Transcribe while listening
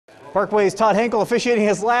Parkway's Todd Hinkle officiating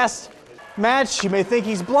his last match. You may think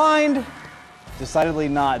he's blind. Decidedly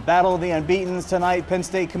not. Battle of the unbeatens tonight. Penn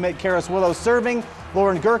State commit Karis Willow serving.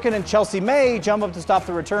 Lauren Gherkin and Chelsea May jump up to stop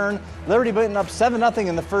the return. Liberty-Benton up 7-0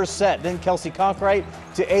 in the first set. Then Kelsey Conkright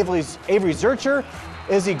to Avery Zurcher.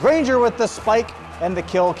 Izzy Granger with the spike and the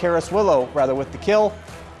kill. Karis Willow rather with the kill.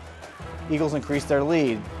 Eagles increase their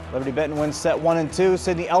lead. Liberty-Benton wins set 1 and 2.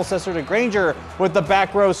 Sydney Elsesser to Granger with the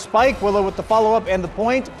back row spike. Willow with the follow-up and the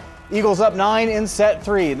point. Eagles up 9 in set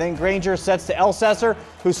 3. Then Granger sets to Elsesser,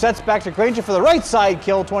 who sets back to Granger for the right side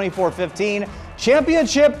kill, 24-15.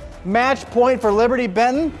 Championship match point for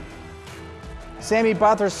Liberty-Benton. Sammy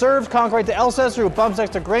Bother serves. Conkright to Elsesser, who bumps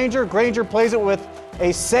next to Granger. Granger plays it with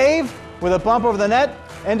a save with a bump over the net.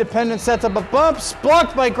 Independent sets up a bump,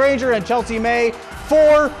 blocked by Granger and Chelsea May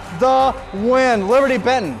for the win.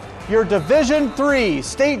 Liberty-Benton, your Division III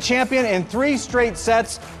state champion in 3 straight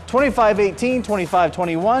sets, 25-18,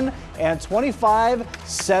 25-21, and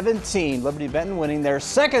 25-17. Liberty-Benton winning their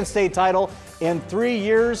second state title in 3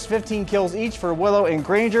 years, 15 kills each for Willow and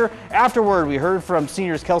Granger. Afterward, we heard from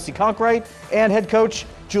seniors Kelsey Conkright and head coach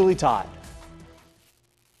Julie Todd.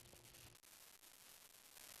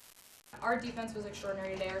 Our defense was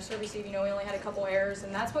extraordinary today. Our serve receive, we only had a couple errors,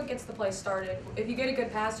 and that's what gets the play started. If you get a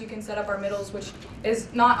good pass, you can set up our middles, which is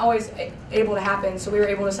not always able to happen. So we were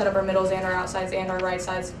able to set up our middles and our outsides and our right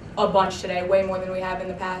sides a bunch today, way more than we have in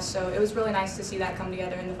the past. So it was really nice to see that come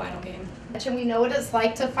together in the final game. And we know what it's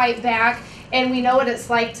like to fight back, and we know what it's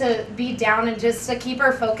like to be down and just to keep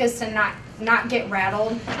our focus and not get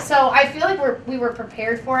rattled. So I feel like we were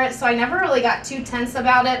prepared for it. So I never really got too tense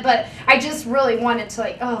about it, but I just really wanted to,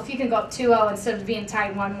 like, oh, if you can go up 2-0 instead of being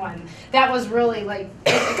tied 1-1, that was really, like,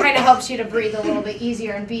 it kind of helps you to breathe a little bit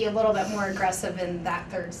easier and be a little bit more aggressive in that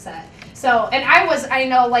third set. So, and I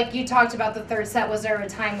know, like you talked about the third set, was there a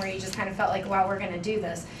time where you just kind of felt like, wow, we're going to do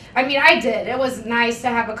this? I mean, I did. It was nice to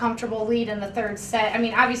have a comfortable lead in the third set. I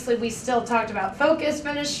mean, obviously we still talked about focus,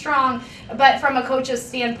 finish strong, but from a coach's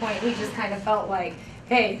standpoint, we just kind of felt like,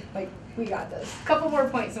 hey, like, we got this. A couple more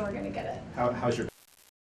points and we're going to get it. How's your